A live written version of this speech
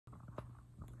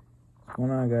What's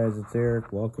going on, guys? It's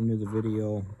Eric. Welcome to the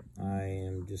video. I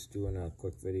am just doing a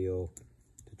quick video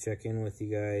to check in with you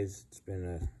guys. It's been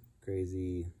a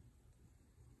crazy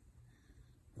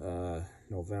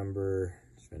November.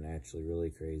 It's been actually really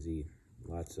crazy.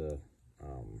 Lots of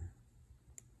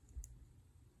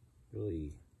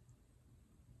really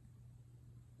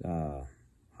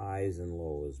highs and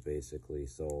lows, basically.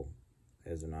 So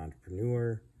as an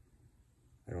entrepreneur,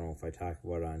 I don't know if I talk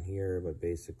about it on here, but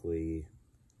basically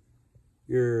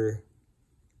you're,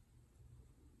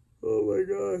 oh my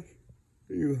gosh,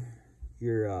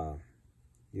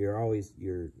 you're always,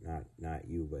 you're not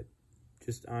you, but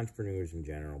just entrepreneurs in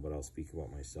general, but I'll speak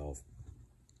about myself.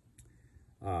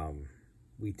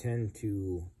 We tend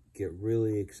to get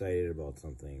really excited about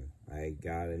something. I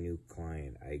got a new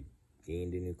client, I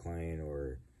gained a new client,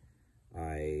 or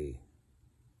I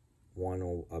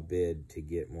won a bid to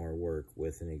get more work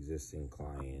with an existing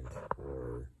client,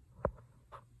 or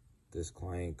this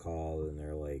client called and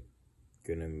they're like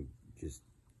gonna just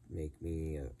make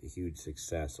me a huge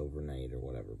success overnight or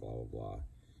whatever, blah blah blah.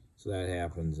 So that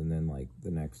happens, and then like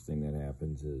the next thing that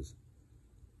happens is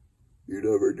you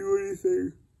never do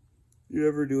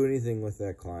anything with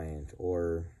that client,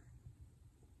 or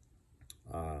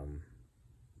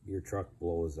your truck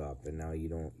blows up and now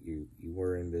you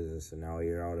were in business and now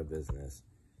you're out of business,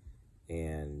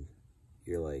 and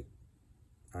you're like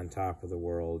on top of the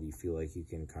world. You feel like you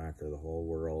can conquer the whole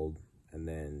world, and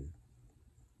then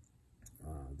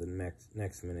the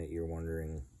next minute you're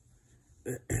wondering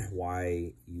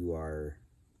why you are,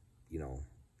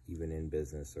 even in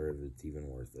business, or if it's even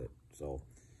worth it. So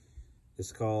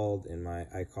it's called,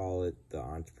 I call it the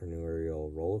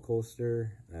entrepreneurial roller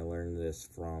coaster. And I learned this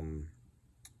from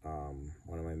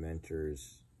one of my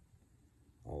mentors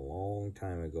a long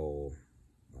time ago,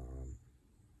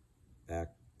 back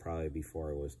probably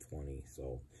before I was 20.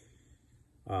 So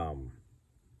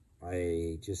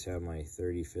I just had my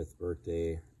 35th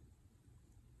birthday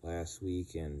last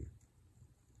week, and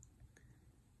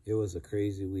it was a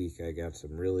crazy week. I got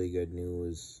some really good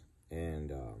news,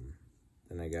 and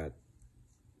then I got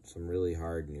some really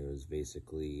hard news.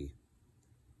 Basically,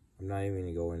 I'm not even going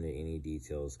to go into any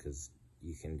details because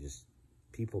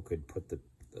people could put the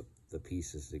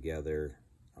pieces together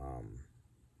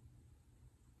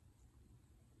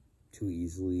too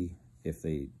easily if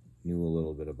they knew a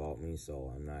little bit about me, so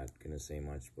I'm not going to say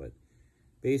much. But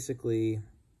basically,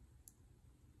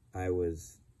 I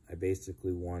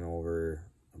basically won over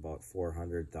about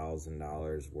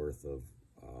 $400,000 worth of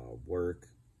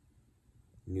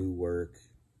new work,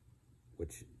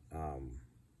 which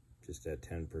just at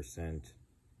 10%,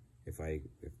 if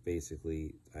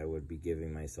basically I would be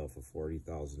giving myself a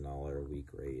 $40,000 a week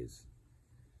raise.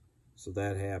 So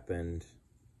that happened.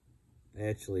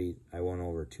 Actually, I won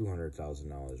over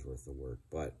 $200,000 worth of work,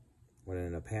 but what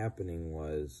ended up happening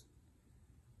was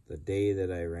the day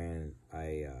that I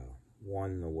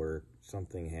won the work,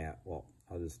 something happened. Well,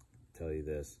 I'll just tell you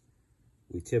this.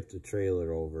 We tipped a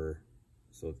trailer over,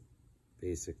 so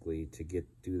basically to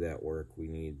do that work, we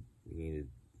needed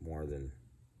more than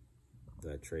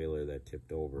that trailer that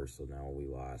tipped over, so now we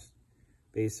lost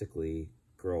basically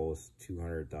gross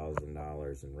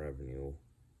 $200,000 in revenue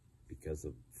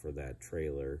for that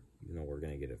trailer. We're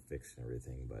gonna get it fixed and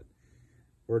everything, but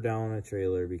we're down a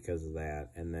trailer because of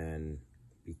that. And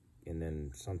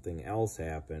then something else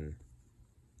happened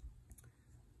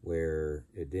where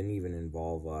it didn't even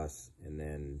involve us, and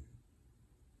then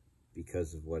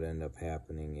because of what ended up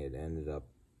happening, it ended up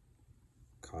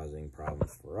causing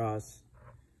problems for us,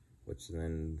 which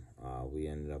then we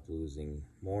ended up losing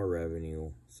more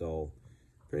revenue. So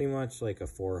pretty much like a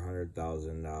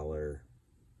 $400,000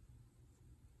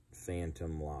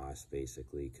 phantom loss,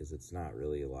 basically, because it's not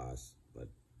really a loss, but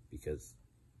because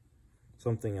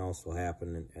something else will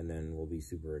happen, and then we'll be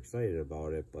super excited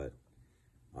about it. But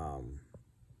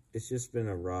it's just been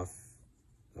a rough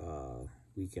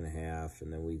week and a half,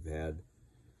 and then we've had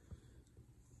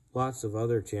lots of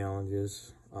other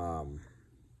challenges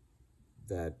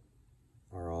that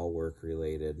are all work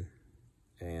related,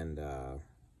 and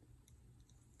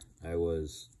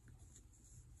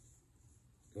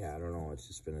I don't know, it's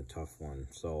just been a tough one.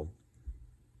 So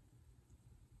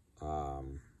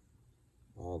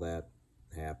all that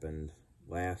happened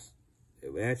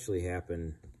it actually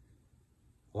happened,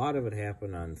 a lot of it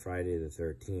happened on Friday the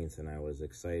 13th, and I was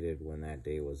excited when that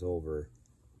day was over,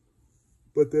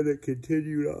 but then it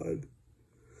continued on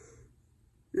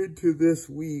into this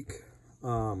week,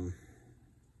 and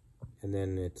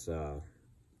then it's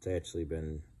actually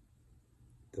been,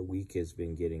 the week has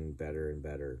been getting better and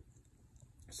better.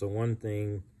 So one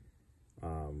thing,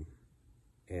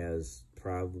 as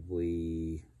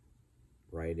probably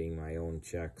writing my own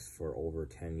checks for over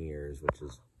 10 years, which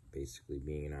is basically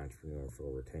being an entrepreneur for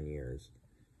over 10 years.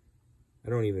 I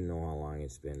don't even know how long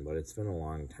it's been, but it's been a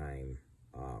long time.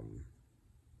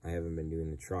 I haven't been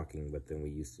doing the trucking, but then we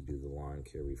used to do the lawn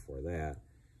care before that.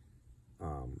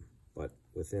 But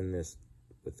within this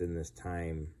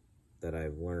time that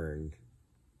I've learned,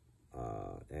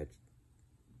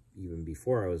 even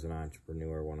before I was an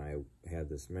entrepreneur, when I had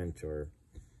this mentor,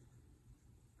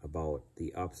 about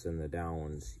the ups and the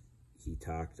downs, he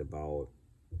talked about,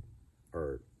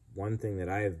 or one thing that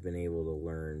I have been able to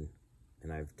learn,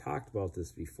 and I've talked about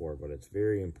this before, but it's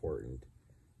very important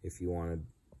if you want to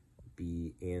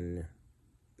be in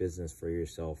business for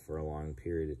yourself for a long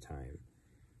period of time.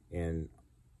 And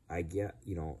I get,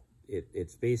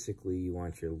 it's basically you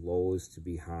want your lows to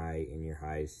be high and your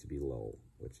highs to be low,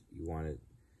 which you want it,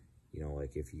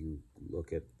 like if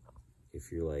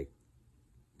you're like,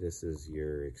 this is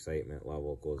your excitement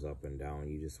level goes up and down,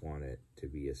 you just want it to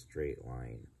be a straight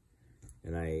line.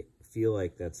 And I feel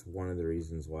like that's one of the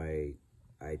reasons why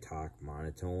I talk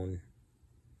monotone,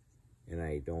 and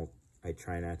I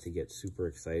try not to get super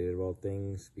excited about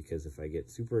things, because if I get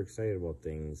super excited about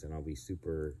things, then I'll be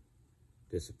super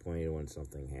disappointed when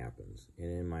something happens.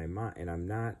 And in my mind, and I'm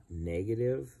not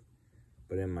negative,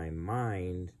 but in my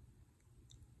mind,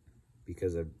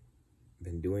 because I've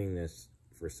been doing this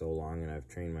for so long and I've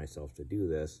trained myself to do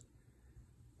this,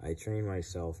 I train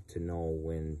myself to know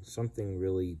when something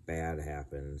really bad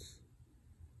happens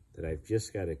that I've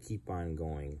just got to keep on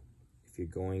going. If you're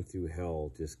going through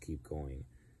hell, just keep going.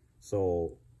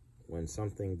 So when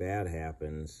something bad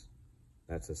happens,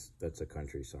 that's a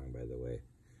country song, by the way.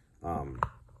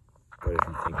 But if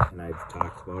you think, and I've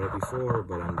talked about it before,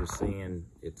 but I'm just saying,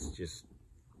 it's just,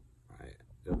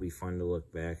 it'll be fun to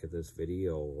look back at this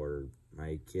video, or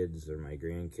my kids or my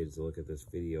grandkids look at this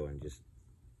video and just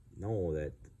know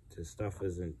that this stuff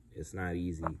it's not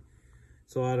easy.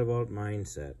 It's a lot about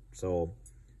mindset. So,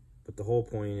 but the whole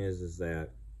point is that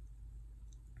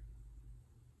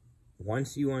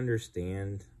once you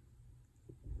understand,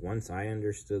 once I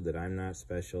understood that I'm not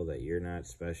special, that you're not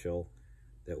special,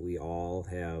 that we all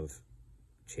have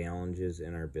challenges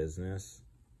in our business,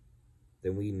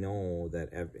 then we know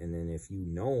that, and then if you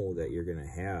know that you're going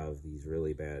to have these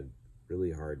really bad,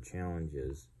 really hard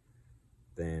challenges,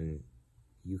 then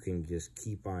you can just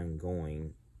keep on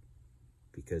going,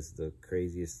 because the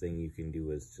craziest thing you can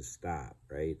do is to stop,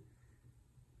 right?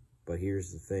 But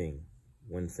here's the thing.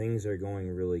 When things are going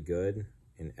really good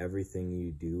and everything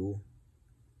you do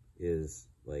is,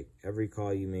 like, every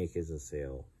call you make is a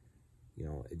sale,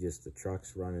 just the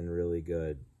truck's running really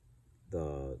good,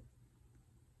 the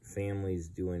family's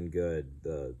doing good,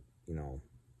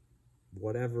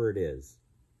 whatever it is,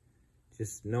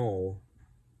 just know,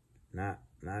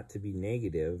 not to be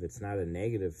negative, it's not a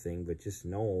negative thing, but just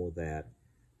know that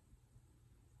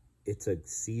it's a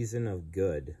season of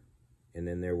good, and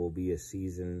then there will be a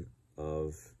season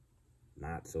of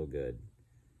not so good.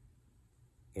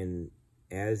 And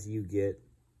as you get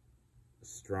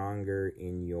stronger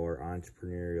in your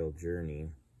entrepreneurial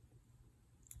journey,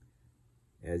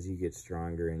 as you get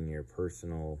stronger in your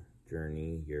personal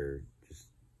journey, your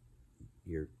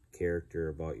character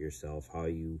about yourself, how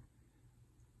you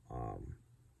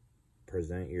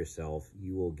present yourself,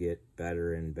 you will get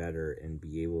better and better and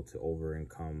be able to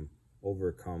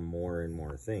overcome more and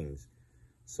more things.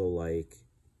 So, like,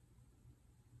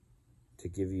 to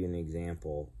give you an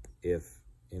example, if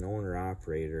an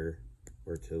owner-operator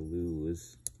were to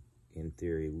lose, in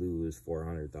theory,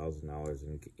 $400,000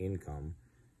 in income,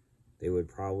 they would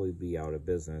probably be out of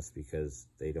business, because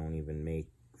they don't even make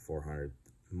 400.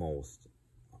 Most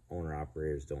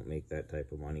owner-operators don't make that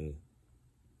type of money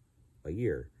a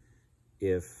year.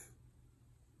 If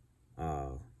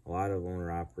a lot of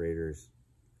owner-operators'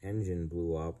 engine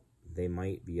blew up, they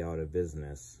might be out of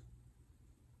business.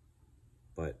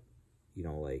 But,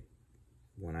 like,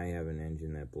 when I have an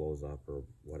engine that blows up or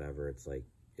whatever, it's like,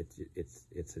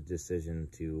 it's a decision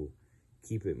to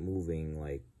keep it moving,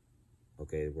 like,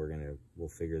 okay, we'll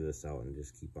figure this out and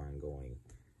just keep on going.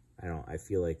 I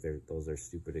feel like those are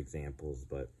stupid examples,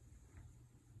 but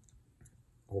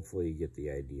hopefully you get the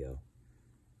idea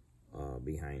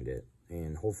behind it.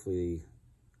 And hopefully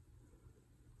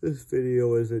this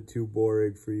video isn't too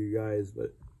boring for you guys,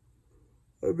 but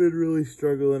I've been really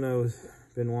struggling.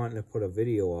 Been wanting to put a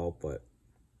video out, but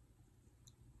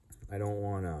I don't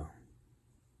want to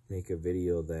make a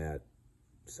video that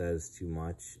says too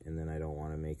much, and then I don't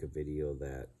want to make a video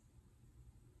that,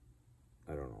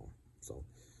 I don't know. So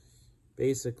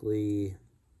basically,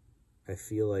 I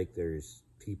feel like there's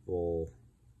people,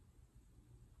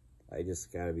 I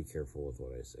just got to be careful with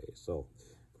what I say. So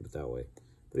Put it that way.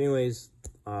 But anyways,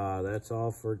 that's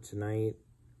all for tonight.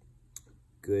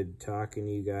 Good talking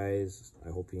to you guys.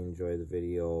 I hope you enjoy the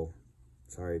video.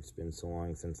 Sorry it's been so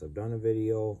long since I've done a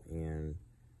video, and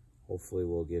hopefully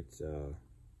we'll get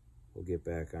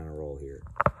back on a roll here.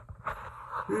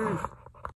 Peace.